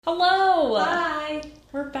Hello! Hi!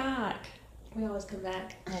 We're back. We always come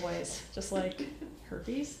back. Always. Just like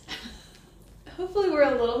herpes. Hopefully we're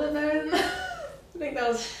a little bit better than that. I think that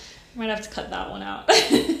was Might have to cut that one out.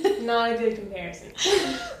 not a good comparison.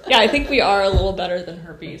 Yeah, I think we are a little better than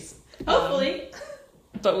herpes. Hopefully.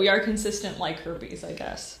 But we are consistent like herpes, I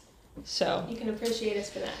guess. So. You can appreciate us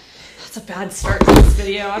for that. That's a bad start to this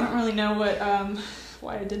video. I don't really know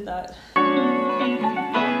why I did that.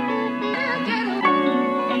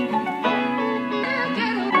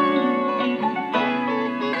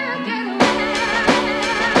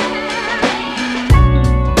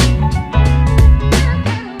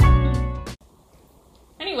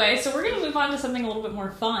 Anyway, so we're going to move on to something a little bit more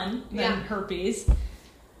fun than herpes.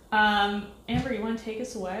 Amber, you want to take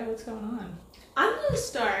us away? What's going on? I'm going to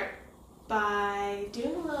start by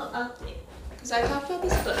doing a little update. Because I talked about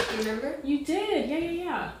this book, remember? You did.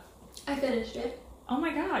 Yeah. I finished it. Oh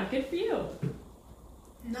my god, good for you.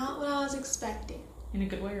 Not what I was expecting. In a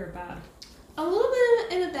good way or a bad? A little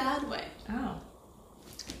bit in a bad way. Oh.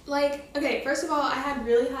 Like, okay, first of all, I had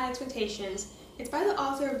really high expectations. It's by the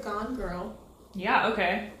author of Gone Girl. Yeah,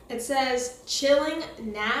 okay. It says, chilling,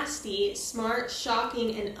 nasty, smart,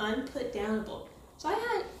 shocking, and unputdownable. So I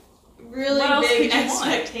had really big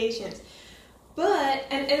expectations. But,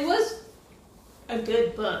 and it was a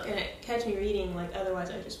good book, and it kept me reading, like, otherwise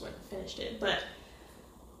I just wouldn't have finished it. But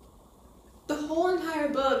the whole entire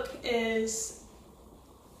book is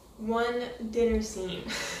one dinner scene.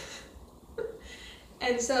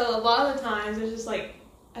 And so a lot of the times it was just like,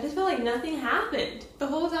 I just felt like nothing happened the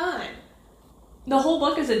whole time. The whole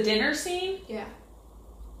book is a dinner scene? Yeah.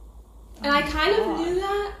 And I kind of knew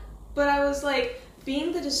that, but I was like,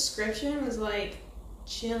 being the description was like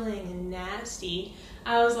chilling and nasty,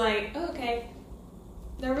 I was like, oh, okay.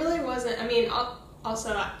 There really wasn't, I mean,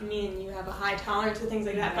 also, me and you have a high tolerance for things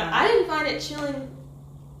like that, but I didn't find it chilling,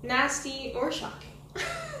 nasty, or shocking.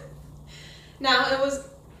 Now, it was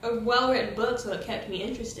a well-written book, so it kept me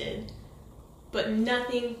interested, but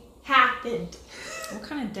nothing happened. What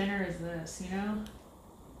kind of dinner is this, you know?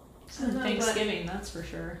 Thanksgiving, that's for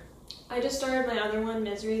sure. I just started my other one,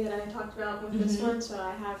 Misery, that I talked about with this one, so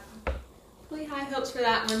I have really high hopes for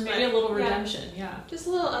that one. Maybe a little redemption, yeah. Just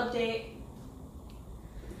a little update.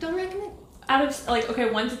 Don't recommend. Out of, like, okay,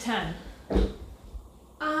 1 to 10.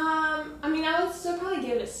 I mean, I would still probably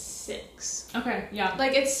give it a 6. Okay, yeah.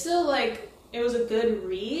 Like, it's still, like, it was a good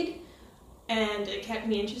read, and it kept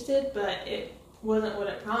me interested, but it wasn't what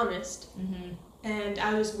it promised. Mm-hmm. And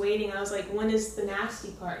I was waiting. I was like, when is the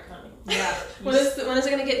nasty part coming? Yeah. when is it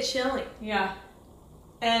going to get chilling? Yeah.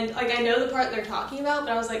 And, like, I know the part they're talking about,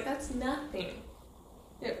 but I was like, that's nothing.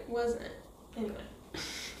 It wasn't. Anyway.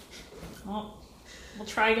 Well, we'll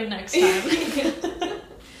try again next time.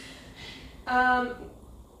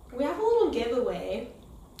 We have a little giveaway.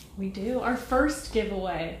 We do. Our first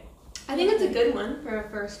giveaway. I think it's a good one for our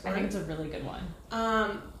first one. I think it's a really good one.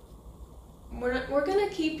 We're gonna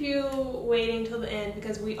keep you waiting till the end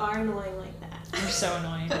because we are annoying like that. We're so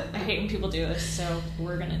annoying. I hate when people do this, so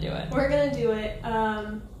we're gonna do it. We're gonna do it.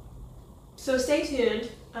 So stay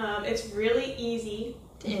tuned. It's really easy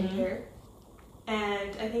to enter,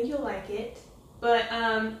 and I think you'll like it. But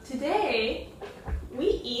today we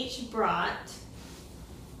each brought.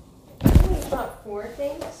 I think we brought 4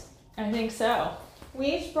 things. I think so. We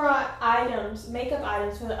each brought makeup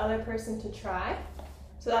items for the other person to try.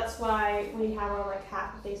 So that's why we have on like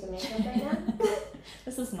half a face of makeup right now.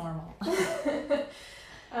 This is normal.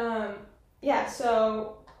 Yeah,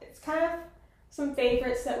 so it's kind of some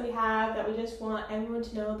favorites that we have that we just want everyone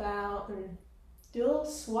to know about and do a little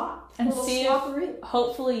swap. And see if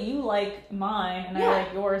hopefully you like mine and I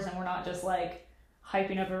like yours and we're not just like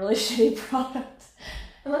hyping up a really shitty product.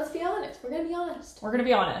 And let's be honest. We're going to be honest. We're going to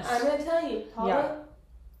be honest. I'm going to tell you, Paula,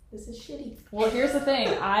 this is shitty. Well, here's the thing.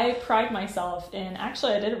 I pride myself in,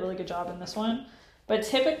 actually I did a really good job in this one, but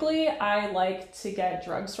typically I like to get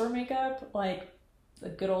drugstore makeup, like the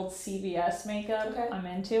good old CVS makeup. Okay. I'm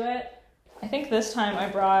into it. I think this time I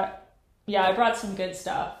brought some good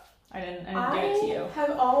stuff. I didn't give it to you. I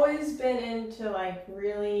have always been into like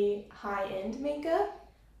really high-end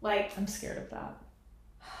makeup. Like, I'm scared of that.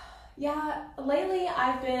 Yeah, lately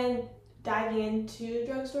I've been diving into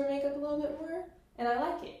drugstore makeup a little bit more, and I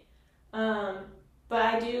like it. But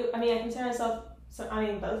I consider myself,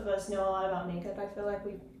 both of us know a lot about makeup. I feel like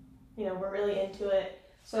we're really into it.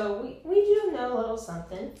 So we do know a little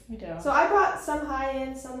something. We do. So I brought some high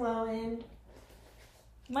end, some low end.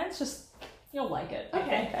 Mine's just, you'll like it.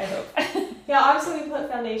 Okay. I hope. Yeah, obviously we put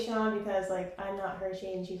foundation on because like I'm not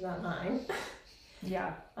Hershey and she's not mine.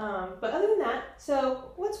 Yeah. But other than that,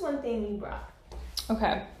 so what's one thing you brought?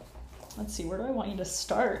 Okay. let's see, where do I want you to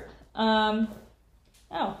start? Oh,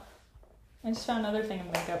 I just found another thing of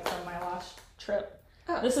makeup from my last trip.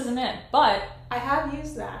 Oh. This isn't it, but I have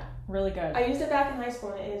used that. Really good. I used it back in high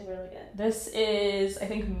school and it is really good. This is, I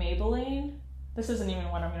think, Maybelline. This isn't even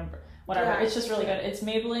what I'm gonna, whatever. Yeah, it's just really good. It's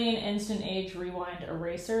Maybelline Instant Age Rewind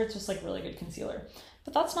Eraser. It's just like really good concealer.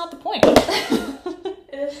 But that's not the point.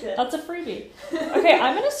 It is good. That's a freebie. Okay,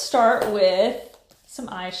 I'm gonna start with some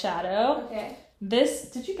eyeshadow. Okay. This,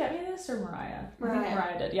 did you get me this or Mariah? Mariah. I think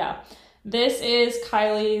Mariah did, yeah. This is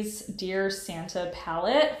Kylie's Dear Santa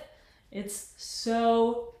palette. It's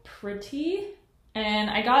so pretty. And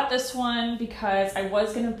I got this one because I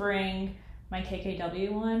was gonna bring my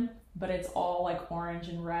KKW one, but it's all like orange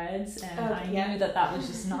and reds, and I knew that was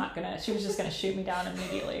just not gonna, she was just gonna shoot me down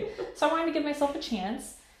immediately. So I wanted to give myself a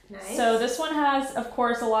chance. Nice. So this one has, of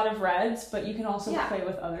course, a lot of reds, but you can also play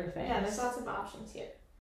with other things. Yeah, there's lots of options here.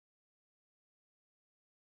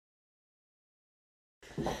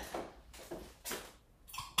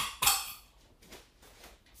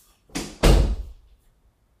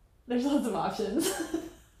 There's lots of options.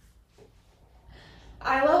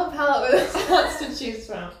 I love a palette with lots to choose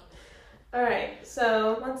from. Alright,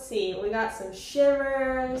 so let's see. We got some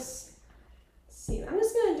shimmers. Let's see, I'm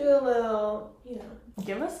just going to do a little, you know.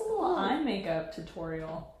 Give us a little eye makeup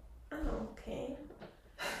tutorial. Oh, okay.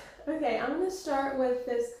 Okay, I'm going to start with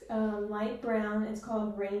this light brown. It's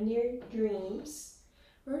called Reindeer Dreams.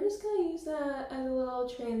 We're just going to use that as a little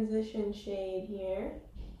transition shade here.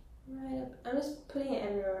 Right up. I'm just putting it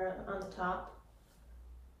everywhere on the top.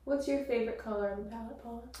 What's your favorite color on the palette,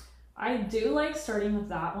 Paula? I do like starting with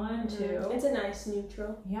that one too. It's a nice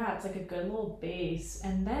neutral. Yeah, it's like a good little base.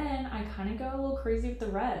 And then I kind of go a little crazy with the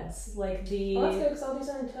reds. Like the... Oh, that's good because I'll do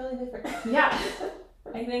something totally different. Yeah.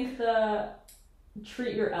 I think the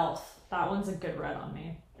Treat Your Elf, that one's a good red on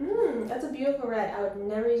me. That's a beautiful red. I would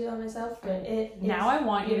never use it on myself, but it is now I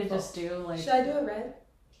want beautiful. You to just do like... Should I do a red?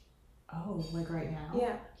 Oh, like right now?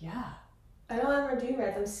 Yeah. Yeah. I don't ever do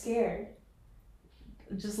reds. I'm scared.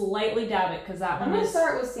 Just lightly dab it because that one I'm going to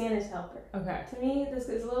start with Santa's Helper. Okay. To me, this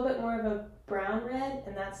is a little bit more of a brown red,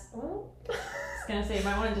 and that's... Well... I was going to say, you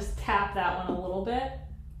might want to just tap that one a little bit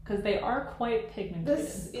because they are quite pigmented.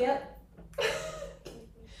 Yep. I'm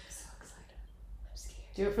so excited. I'm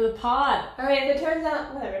scared. Do it for the pod. Alright, if it turns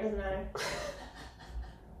out... Whatever, it doesn't matter.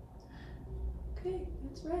 Okay,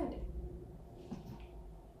 that's red.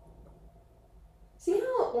 See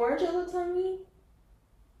how orange it looks on me?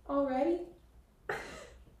 Already?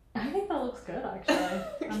 I think that looks good,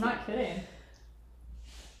 actually. I'm not kidding.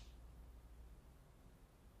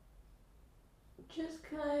 Just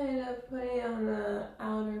kind of putting on the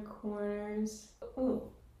outer corners. Ooh,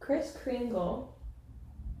 Kris Kringle.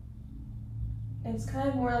 It's kind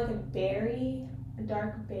of more like a berry, a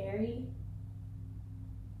dark berry.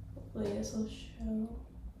 Hopefully this will show.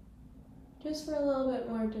 Just for a little bit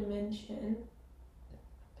more dimension.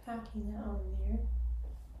 Packing that on there.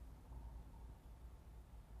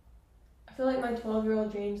 I feel like my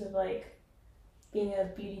 12-year-old dreams of like being a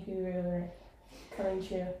beauty guru are coming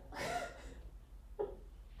true.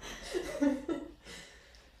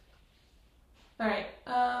 Alright,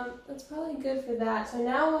 that's probably good for that. So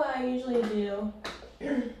now what I usually do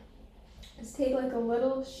is take like a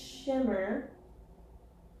little shimmer.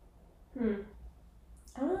 I'm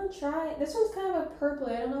gonna try, this one's kind of a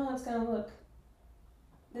purpley, I don't know how it's gonna look.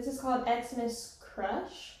 This is called Xmas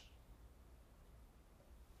Crush.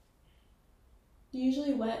 Do you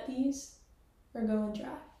usually wet these or go and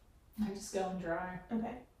dry? I just go and dry.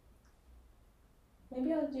 Okay.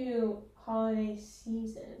 Maybe I'll do Holiday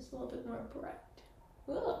Season. It's a little bit more bright.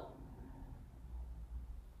 Ugh.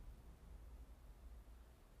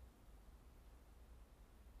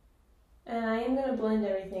 And I am going to blend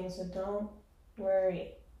everything, so don't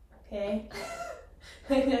worry. Okay?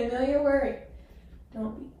 I know you're worried.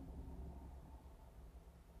 Don't be.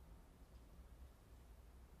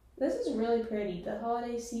 This is really pretty. The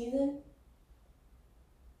Holiday Season.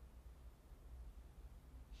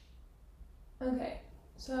 Okay,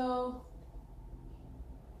 so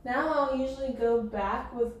now I'll usually go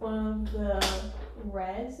back with one of the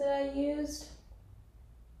reds that I used.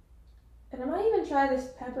 And I might even try this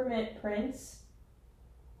Peppermint Prince.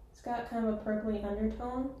 It's got kind of a purpley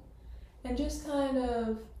undertone. And just kind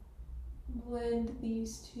of blend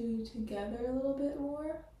these two together a little bit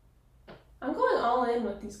more. I'm going all in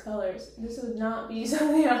with these colors. This would not be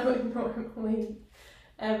something I would normally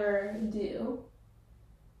ever do.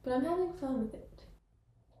 But I'm having fun with it.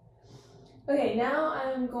 Okay, now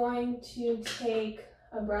I'm going to take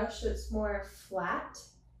a brush that's more flat.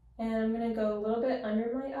 And I'm going to go a little bit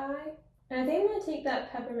under my eye. And I think I'm going to take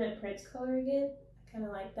that Peppermint Prince color again. I kind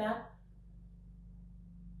of like that.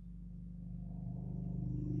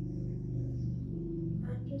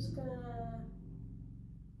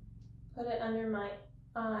 put it under my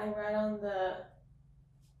eye, right on the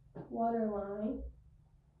waterline,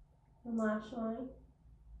 the lash line.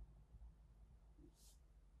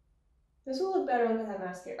 This will look better when I have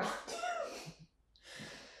mascara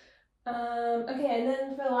on. Okay, and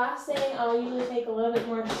then for the last thing, I'll usually take a little bit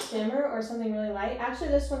more shimmer or something really light. Actually,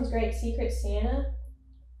 this one's great, Secret Santa.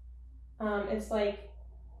 It's like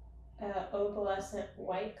opalescent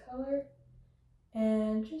white color.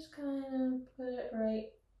 And just kind of put it right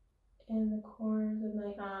in the corners of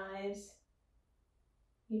my eyes,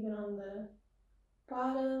 even on the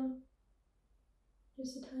bottom,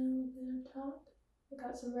 just a tiny little bit on top. I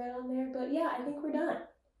got some red on there, but yeah, I think we're done.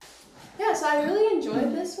 Yeah, so I really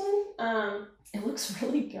enjoyed this one. It looks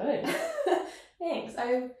really good. Thanks.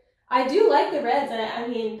 I do like the reds. I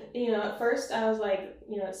mean, you know, at first I was like,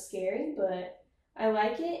 you know, it's scary, but I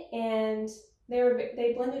like it, and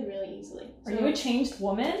they blended really easily. So, are you a changed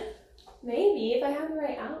woman? Maybe, if I have the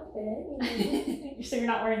right outfit. You know. So you're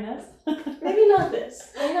not wearing this? Maybe not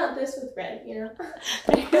this. Maybe not this with red, you know?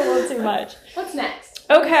 Maybe a little too much. What's next?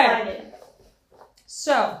 Okay.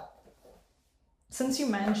 So, since you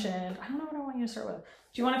mentioned, I don't know what I want you to start with.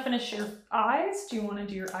 Do you want to finish your eyes? Do you want to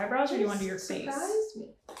do your eyebrows? Or do you want to do your face? Surprised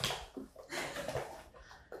me.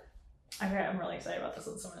 Okay, I'm really excited about this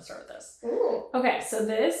one, so I'm going to start with this. Ooh. Okay, so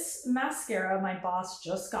this mascara my boss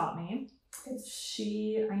just got me. I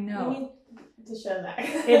know. You need to show that.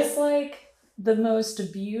 It's like the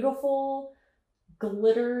most beautiful,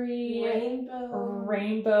 glittery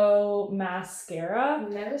rainbow mascara.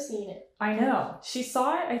 I've never seen it. I know. She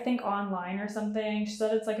saw it, I think, online or something. She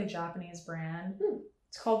said it's like a Japanese brand.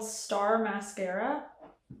 It's called Star Mascara.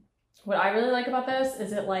 What I really like about this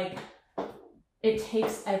is it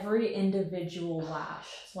takes every individual lash.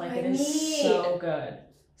 Like, it is so good.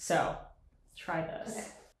 So, try this. Okay.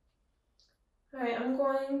 Alright, I'm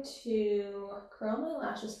going to curl my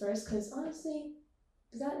lashes first, because honestly,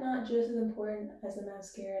 is that not just as important as the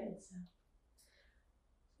mascara itself?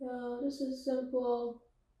 So, just a simple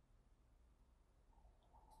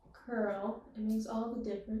curl. It makes all the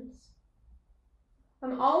difference.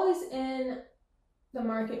 I'm always in the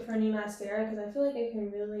market for a new mascara, because I feel like it can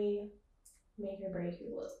really make or break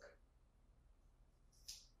your look.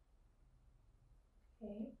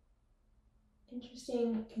 Okay.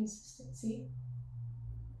 Interesting consistency.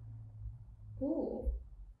 Ooh.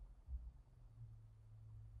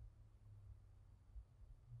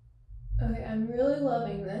 Okay, I'm really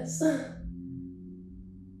loving this.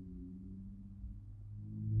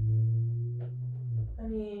 I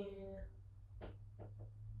mean,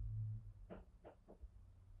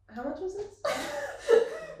 how much was this?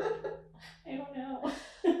 I don't know.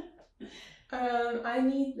 I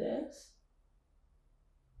need this.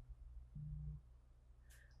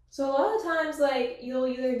 So a lot of times, like, you'll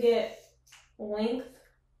either get length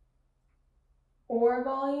or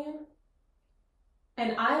volume,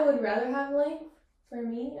 and I would rather have length. For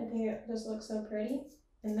me, I think it just looks so pretty,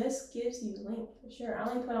 and this gives you length for sure. I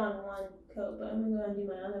only put on one coat, but I'm gonna go and do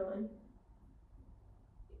my other one.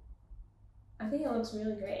 I think it looks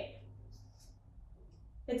really great.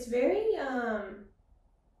 It's very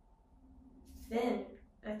thin.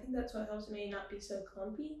 I think that's what helps me not be so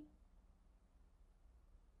clumpy.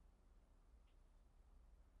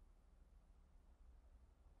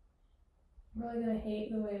 I'm probably gonna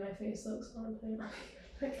hate the way my face looks when I'm putting my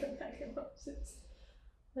makeup back in boxes.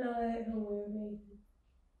 No, I don't wear makeup.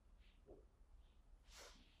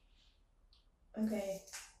 Okay.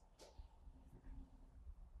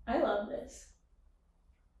 I love this.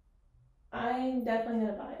 I'm definitely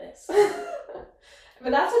gonna buy this.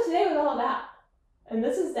 But that's what today was all about. And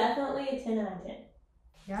this is definitely a 10 out of 10.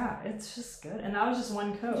 Yeah, it's just good. And that was just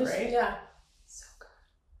one coat, right? Yeah. So good.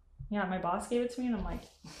 Yeah, my boss gave it to me and I'm like,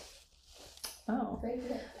 oh. Very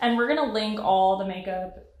good. And we're going to link all the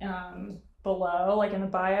makeup below, like in the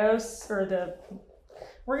bios, we're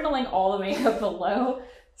going to link all the makeup below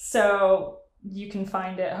so you can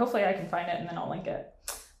find it. Hopefully I can find it and then I'll link it.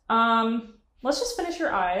 Let's just finish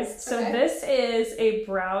your eyes. So This is a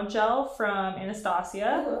brow gel from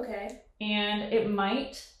Anastasia. Oh, okay. And it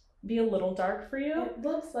might be a little dark for you. It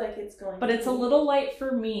looks like it's going but it's a little light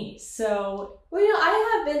for me, so... Well, you know,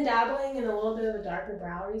 I have been dabbling in a little bit of a darker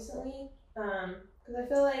brow recently, because I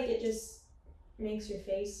feel like it just makes your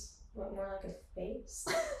face look more like a face.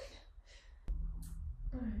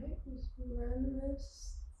 Alright, just run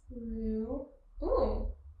this through.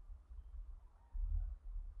 Ooh!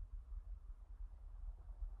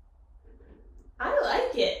 I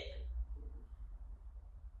like it!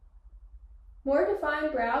 More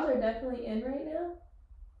defined brows are definitely in right now.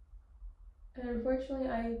 And unfortunately,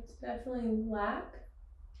 I definitely lack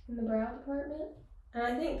in the brow department. And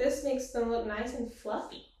I think this makes them look nice and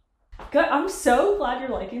fluffy. Good. I'm so glad you're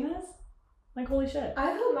liking this. Like, holy shit.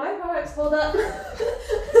 I hope my products hold up.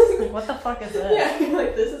 Like, what the fuck is this? Yeah, you're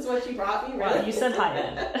like, this is what you brought me, right? Well, you said high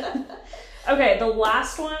end. Okay, the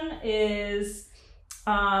last one is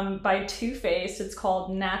by Too Faced. It's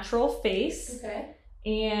called Natural Face. Okay.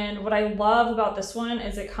 And what I love about this one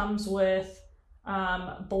is it comes with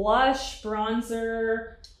blush,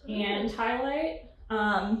 bronzer, and highlight.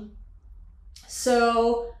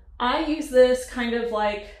 So I use this kind of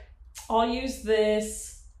like, I'll use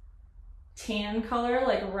this tan color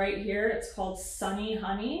like right here. It's called Sunny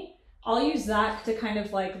Honey. I'll use that to kind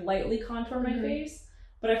of like lightly contour my face.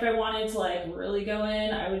 But if I wanted to like really go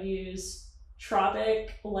in, I would use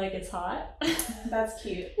Tropic Like It's Hot. That's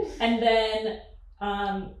cute. And then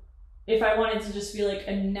if I wanted to just be like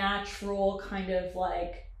a natural kind of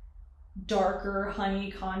like darker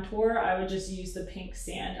honey contour, I would just use the Pink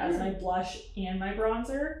Sand as my blush and my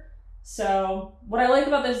bronzer. So what I like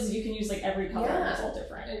about this is you can use like every color and it's all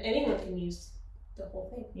different. And anyone can use the whole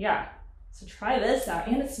thing. Yeah. So try this out.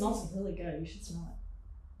 And it smells really good. You should smell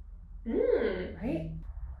it. Right?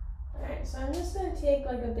 Alright, so I'm just going to take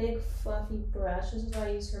like a big fluffy brush. This is what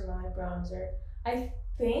I use for my bronzer. I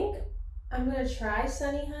think I'm going to try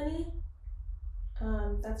Sunny Honey.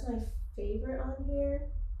 That's my favorite on here.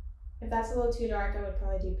 If that's a little too dark, I would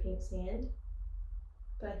probably do Pink Sand.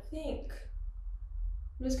 But I think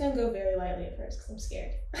I'm just going to go very lightly at first because I'm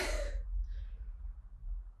scared.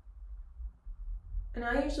 And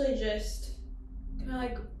I usually just, kind of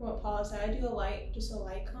like what Paula said, I do just a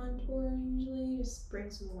light contour usually, just bring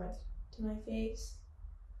some warmth to my face.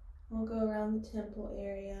 I'll go around the temple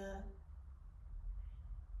area.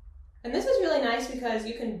 And this is really nice because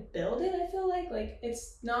you can build it, I feel like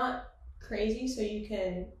it's not crazy, so you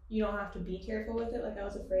don't have to be careful with it like I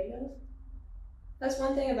was afraid of. That's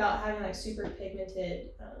one thing about having like super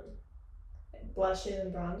pigmented like blushes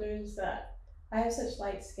and bronzers is that I have such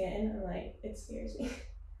light skin and like it scares me.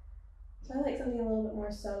 So I like something a little bit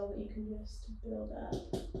more subtle that you can just build up.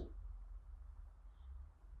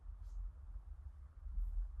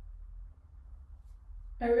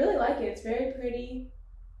 I really like it. It's very pretty.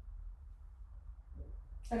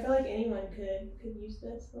 I feel like anyone could use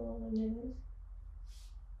this little one nose.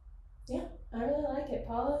 Yeah, I really like it.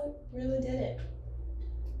 Paula really did it.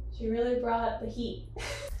 She really brought the heat.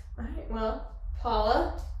 Alright, well,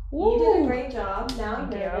 Paula, you did a great job. Now I'm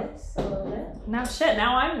nervous a little bit.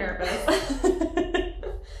 Now I'm nervous.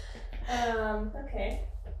 Okay.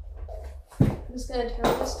 I'm just gonna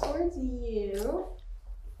turn this towards you.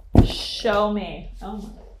 Show me. Oh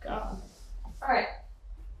my god. Alright.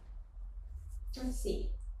 Let's see.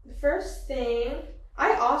 The first thing,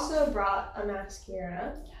 I also brought a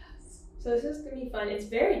mascara. Yes. So this is gonna be fun. It's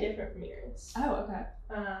very different from yours. Oh, okay.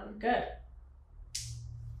 Good.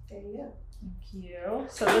 There you go. Thank you.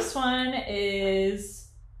 So this one is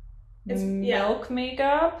Milk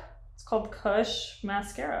Makeup. It's called Kush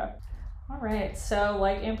Mascara. All right. So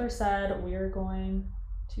like Amber said, we're going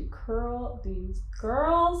to curl these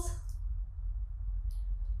girls.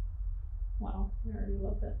 Wow, I already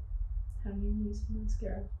love it. Having used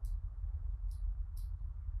mascara.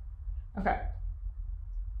 Okay.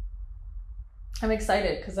 I'm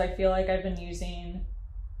excited because I feel like I've been using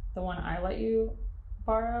the one I let you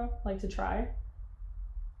borrow, like to try.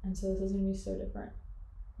 And so this is gonna be so different.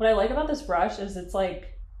 What I like about this brush is it's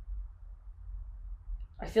like,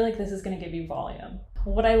 I feel like this is gonna give you volume.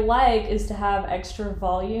 What I like is to have extra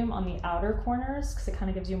volume on the outer corners because it kind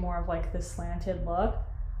of gives you more of like this slanted look.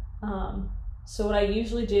 So what I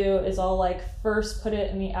usually do is I'll like first put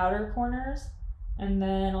it in the outer corners and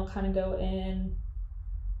then I'll kind of go in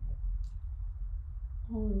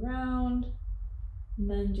all around and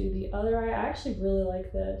then do the other eye. I actually really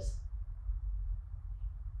like this.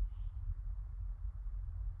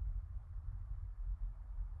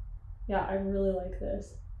 Yeah, I really like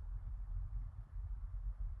this.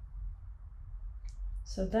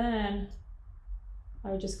 So then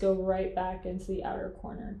I would just go right back into the outer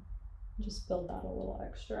corner. Just build that a little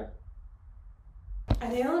extra. I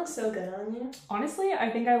think it looks so good on you. Honestly,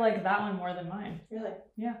 I think I like that one more than mine. Really?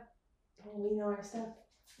 Yeah. Well, we know our stuff.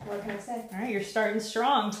 What can I say? All right, you're starting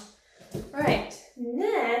strong. All right,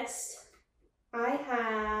 next I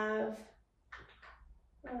have,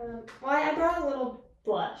 I brought a little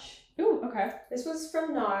blush. Ooh, okay. This was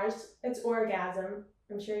from NARS. It's Orgasm.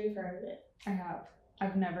 I'm sure you've heard of it. I have.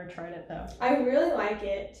 I've never tried it though. I really like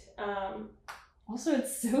it. Also,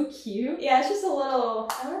 it's so cute. Yeah, it's just a little,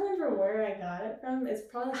 I don't remember where I got it from. It's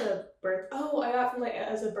probably like a I got it from like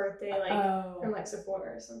as a birthday, from like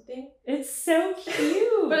Sephora or something. It's so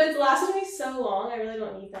cute. But it's lasted me so long. I really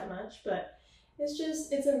don't need that much, but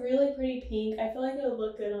It's a really pretty pink. I feel like it would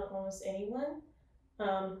look good on almost anyone.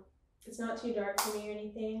 It's not too dark for me or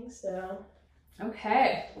anything, so.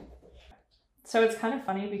 Okay. So it's kind of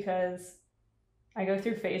funny because I go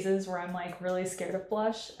through phases where I'm like really scared of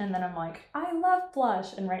blush, and then I'm like, I love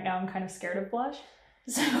blush, and right now I'm kind of scared of blush.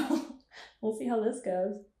 So we'll see how this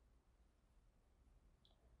goes.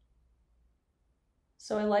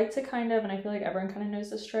 So I like to kind of, and I feel like everyone kind of knows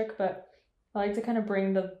this trick, but I like to kind of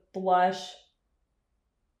bring the blush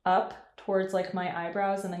up towards like my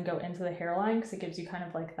eyebrows and then go into the hairline because it gives you kind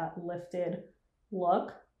of like that lifted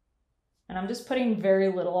look. And I'm just putting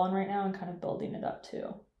very little on right now and kind of building it up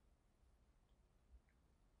too.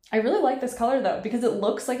 I really like this color though because it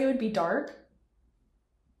looks like it would be dark,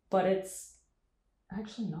 but it's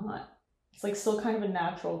actually not. It's like still kind of a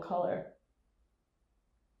natural color.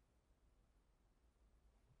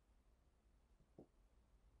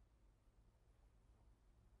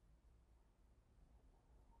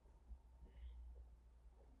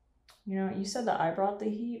 You know, you said that I brought the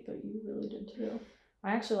heat, but you really did too.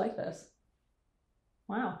 I actually like this.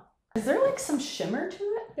 Wow. Is there like some shimmer to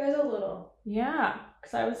it? There's a little. Yeah,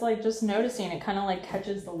 because I was like just noticing it kind of like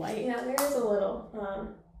catches the light. Yeah, there is a little.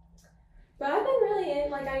 But I've been really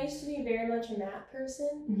in, like I used to be very much a matte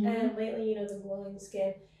person, and lately, you know, the glowing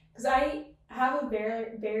skin. Because I have a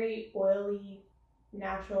very, very oily,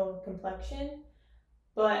 natural complexion.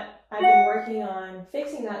 But I've been working on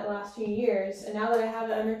fixing that the last few years, and now that I have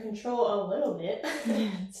it under control a little bit,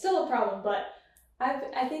 it's still a problem, but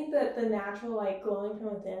I think that the natural, like, glowing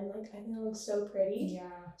from within, like, I think it looks so pretty. Yeah.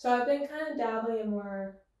 So I've been kind of dabbling in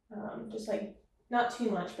more, just, like, not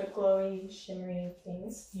too much, but glowy, shimmery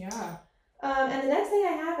things. Yeah. And the next thing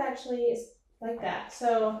I have, actually, is like that.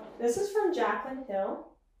 So this is from Jaclyn Hill.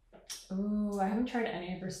 Ooh, I haven't tried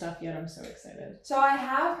any of her stuff yet. I'm so excited. So I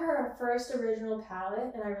have her first original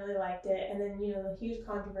palette, and I really liked it. And then, you know, the huge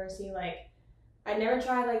controversy, like, I never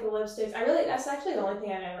tried, like, the lipsticks. That's actually the only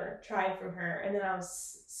thing I've ever tried from her. And then I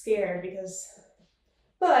was scared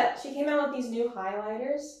but she came out with these new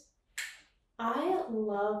highlighters. I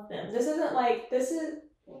love them.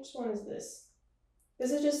 Which one is this?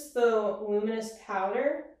 This is just the luminous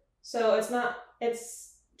powder. So it's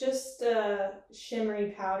just a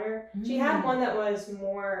shimmery powder. She had one that was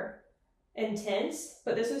more intense,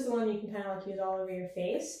 but this is the one you can kind of like use all over your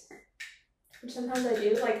face, which sometimes I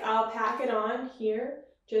do. Like I'll pack it on here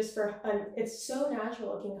just for it's so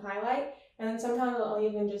natural looking highlight, and then sometimes I'll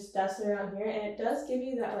even just dust it around here, and it does give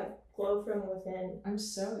you that like glow from within. I'm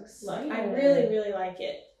so excited. Look, I really, really like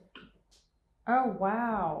it. Oh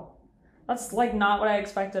wow, that's like not what I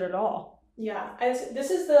expected at all. Yeah, this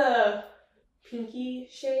is the pinky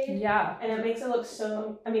shade. Yeah. And it makes it look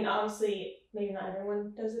so, I mean, obviously, maybe not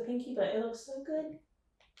everyone does the pinky, but it looks so good.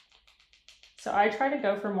 So I try to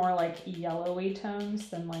go for more like yellowy tones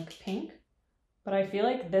than like pink, but I feel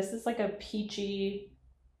like this is like a peachy,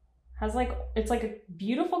 it's like a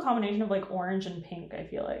beautiful combination of like orange and pink, I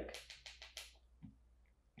feel like.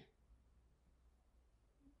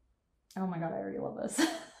 Oh my god, I already love this.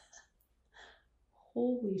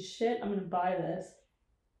 Holy shit, I'm gonna buy this.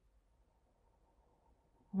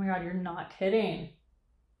 Oh my god, you're not kidding.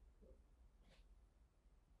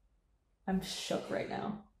 I'm shook right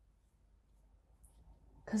now.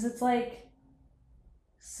 Because it's like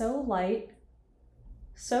so light,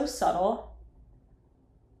 so subtle,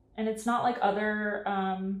 and it's not like other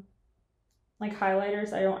like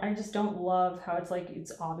highlighters. I just don't love how it's like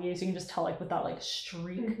it's obvious. You can just tell like with that like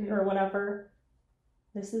streak or whatever.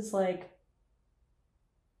 This is like,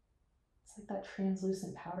 it's like that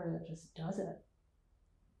translucent powder that just does it.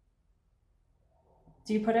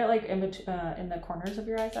 Do you put it like in the corners of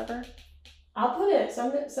your eyes ever? I'll put it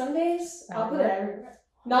some days. I'll put it everywhere.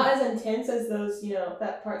 Not as intense as those, you know,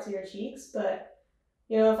 that parts of your cheeks, but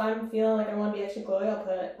you know, if I'm feeling like I want to be extra glowy, I'll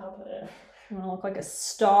put it. You want to look like a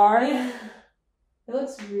star? It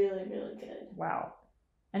looks really, really good. Wow.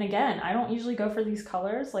 And again, I don't usually go for these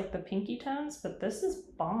colors like the pinky tones, but this is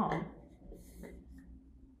bomb.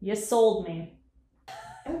 You sold me.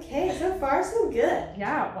 Okay, so far so good.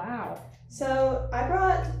 Yeah, wow. So I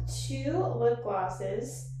brought 2 lip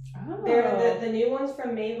glosses. Oh. They're the new ones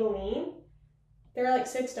from Maybelline. They're like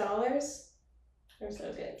 $6. They're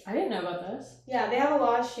so good. I didn't know about this. Yeah, they have a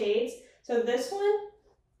lot of shades. So this one,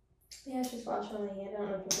 yeah, it's just flash on my hand. I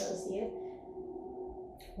don't know if you can really see it.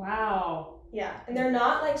 Wow. Yeah, and they're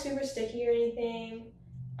not like super sticky or anything.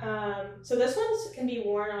 So this one can be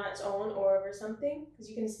worn on its own or over something, because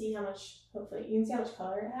you can see how much, hopefully, you can see how much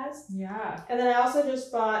color it has. Yeah. And then I also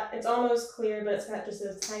just bought, it's almost clear, but it's got just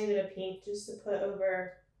a tiny bit of pink just to put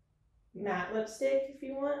over matte lipstick if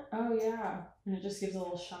you want. Oh yeah. And it just gives a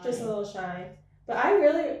little shine. Just a little shine.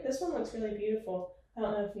 But this one looks really beautiful. I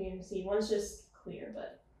don't know if you can see. One's just clear,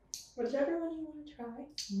 but whichever one you want to try.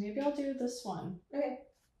 Maybe I'll do this one. Okay.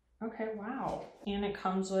 Okay, wow. And it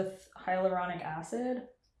comes with hyaluronic acid.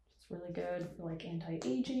 It's really good for like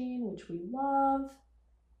anti-aging, which we love.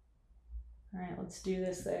 All right, let's do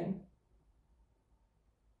this thing.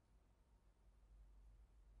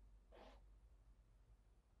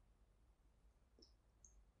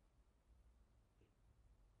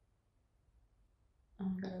 Oh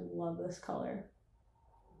my God, I love this color.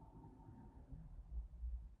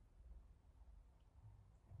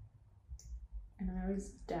 And I always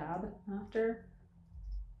dab after.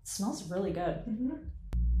 It smells really good. Mm-hmm.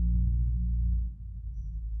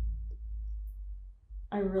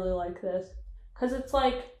 I really like this because it's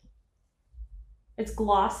like, it's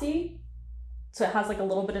glossy, so it has like a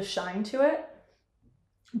little bit of shine to it,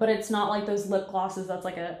 but it's not like those lip glosses that's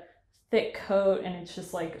like a thick coat and it's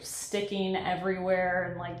just like sticking everywhere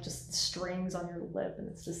and like just strings on your lip, and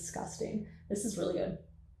it's disgusting. This is really good.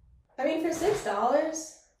 I mean, for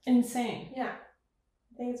 $6, insane. Yeah,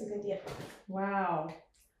 I think it's a good deal. Wow,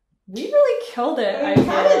 we really killed it. I feel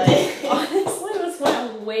like honestly, this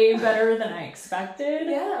went way better than I expected.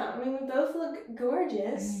 Yeah, I mean, we both look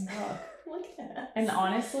gorgeous. Look at us. And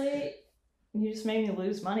honestly, you just made me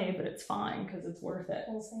lose money, but it's fine because it's worth it.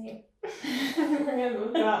 We'll see. We're gonna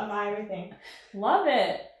go out and buy everything. Love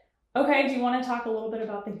it. Okay, do you want to talk a little bit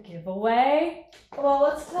about the giveaway? Well,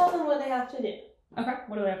 let's tell them what they have to do. Okay,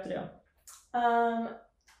 what do they have to do?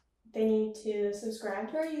 They need to subscribe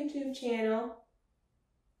to our YouTube channel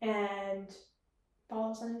and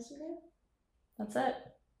follow us on Instagram. That's it.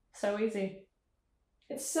 So easy.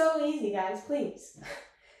 It's so easy, guys, please.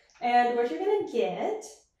 And what you're gonna get,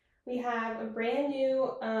 we have a brand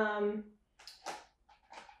new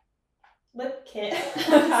lip kit.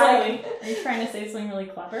 Are you trying to say something really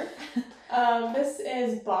clever? This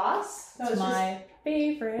is Boss. So it's my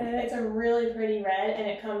favorite. It's a really pretty red, and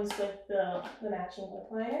it comes with the matching lip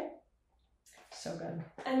liner. So good.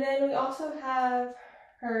 And then we also have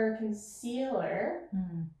her concealer.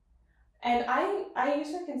 And I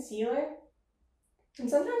use her concealer. And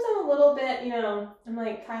sometimes I'm a little bit, I'm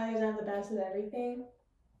like, Kylie doesn't have the best of everything.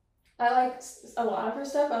 I like a lot of her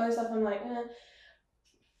stuff. Other stuff I'm like, eh.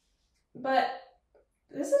 But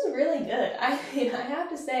this is really good. I have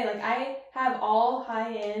to say, like, I have all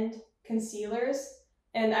high-end concealers,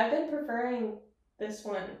 and I've been preferring this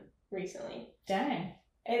one recently. Dang.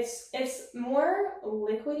 It's more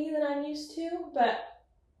liquidy than I'm used to, but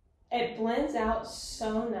it blends out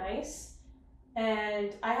so nice.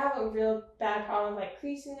 And I have a real bad problem with like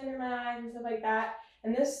creasing under my eyes and stuff like that.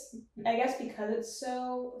 And this, I guess because it's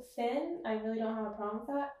so thin, I really don't have a problem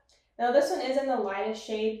with that. Now this one is in the lightest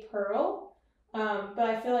shade Pearl, but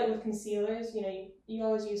I feel like with concealers, you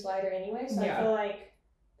always use lighter anyway, so yeah. I feel like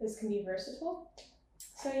this can be versatile.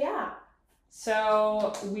 So yeah.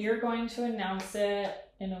 So we are going to announce it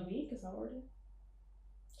in a week. Is that what we're doing?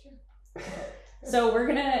 Sure. So we're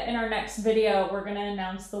gonna, in our next video, we're gonna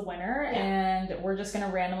announce the winner, and we're just gonna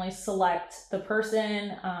randomly select the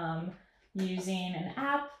person using an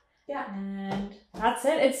app. Yeah. And that's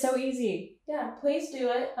it. It's so easy. Yeah, please do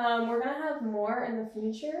it. We're gonna have more in the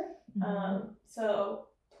future. So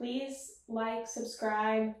please like,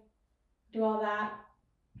 subscribe, do all that.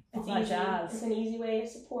 It's all that jazz. It's an easy way to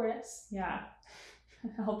support us. Yeah.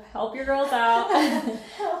 Help your girls out.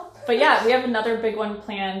 But yeah, we have another big one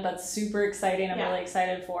planned that's super exciting. I'm really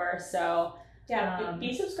excited for. So yeah,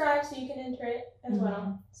 be subscribed so you can enter it as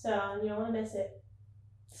well. So you don't want to miss it.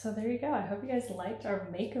 So there you go. I hope you guys liked our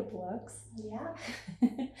makeup looks. Yeah.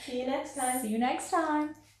 See you next time. See you next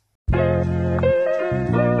time.